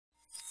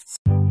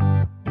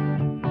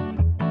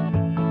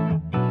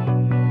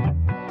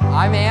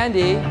I'm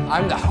Andy.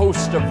 I'm the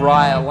host of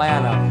Raw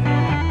Atlanta.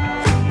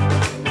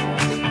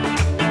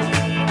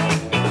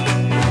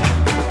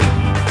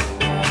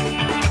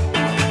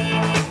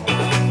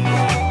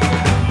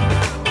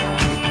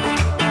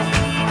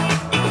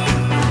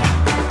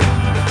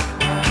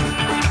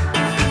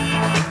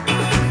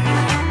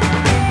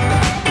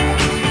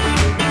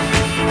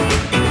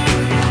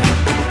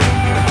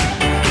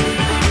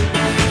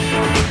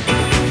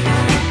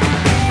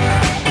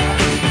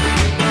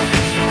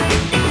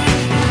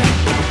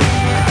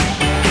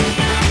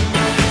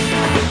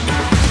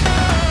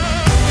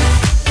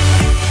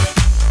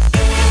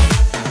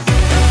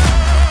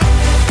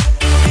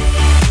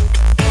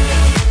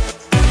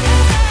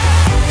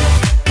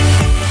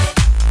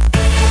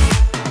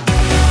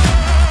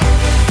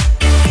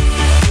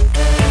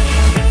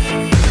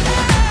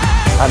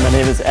 Hi, my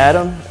name is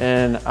Adam,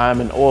 and I'm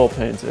an oil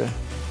painter.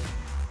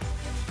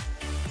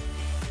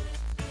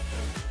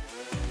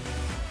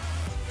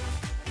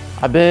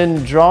 I've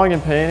been drawing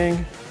and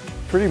painting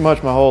pretty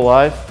much my whole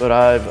life, but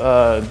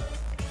I've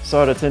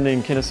started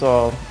attending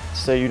Kennesaw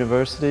State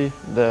University,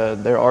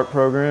 their art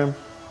program,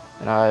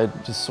 and I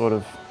just sort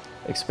of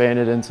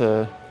expanded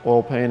into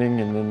oil painting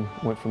and then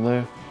went from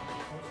there.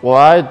 Well,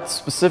 I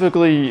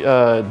specifically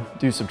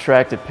do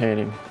subtracted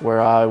painting,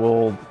 where I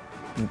will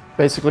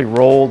basically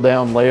roll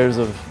down layers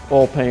of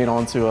oil paint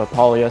onto a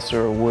polyester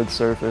or wood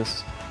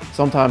surface,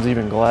 sometimes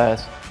even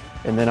glass,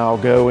 and then I'll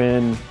go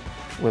in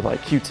with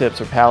like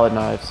Q-tips or palette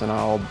knives and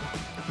I'll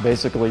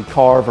basically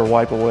carve or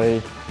wipe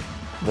away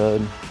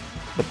the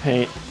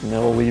paint, and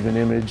it'll leave an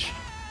image.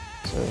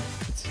 So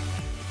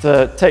it's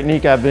a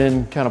technique I've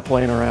been kind of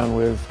playing around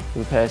with for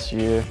the past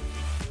year.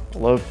 I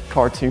loved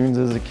cartoons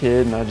as a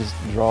kid and I just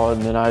draw it,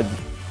 and then I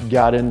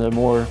got into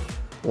more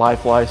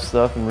life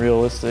stuff and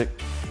realistic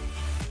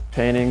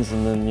paintings,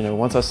 and then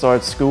once I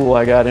started school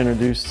I got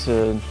introduced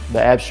to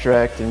the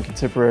abstract and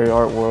contemporary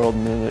art world,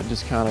 and then it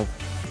just kind of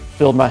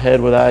filled my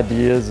head with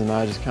ideas and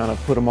I just kind of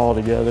put them all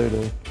together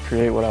to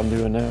create what I'm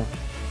doing now.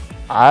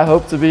 I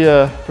hope to be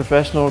a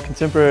professional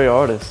contemporary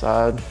artist.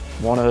 I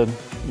want to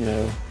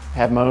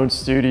have my own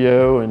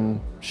studio and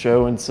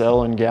show and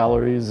sell in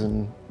galleries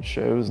and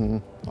shows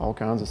and all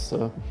kinds of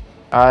stuff.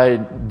 I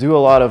do a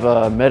lot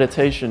of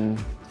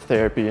meditation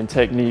therapy and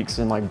techniques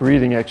and like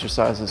breathing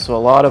exercises. So a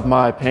lot of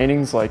my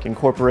paintings like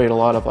incorporate a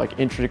lot of like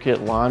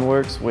intricate line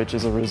works, which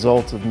is a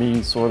result of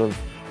me sort of,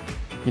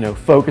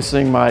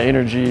 focusing my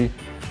energy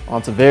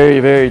onto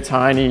very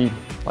tiny,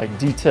 like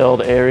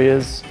detailed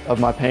areas of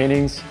my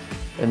paintings.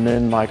 And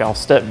then like I'll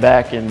step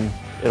back and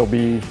it'll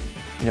be,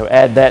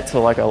 add that to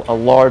like a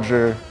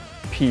larger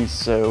piece.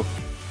 So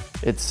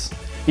it's,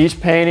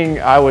 each painting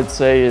I would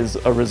say is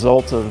a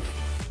result of,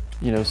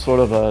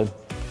 sort of a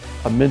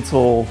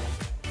mental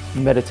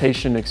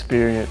meditation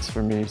experience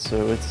for me,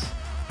 so it's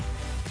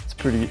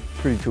pretty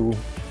cool.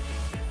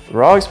 The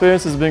raw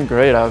experience has been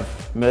great. I've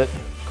met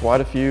quite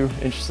a few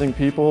interesting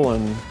people,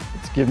 and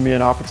it's given me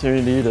an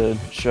opportunity to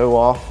show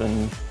off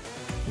and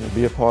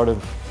be a part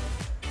of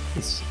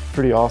this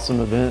pretty awesome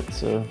event.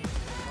 So you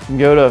can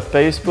go to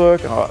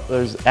Facebook.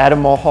 There's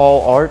Adam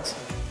Hall Art,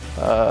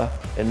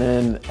 and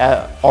then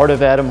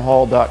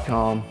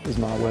artofadamhall.com is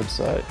my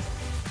website.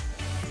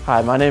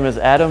 Hi, my name is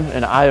Adam,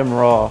 and I am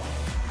raw.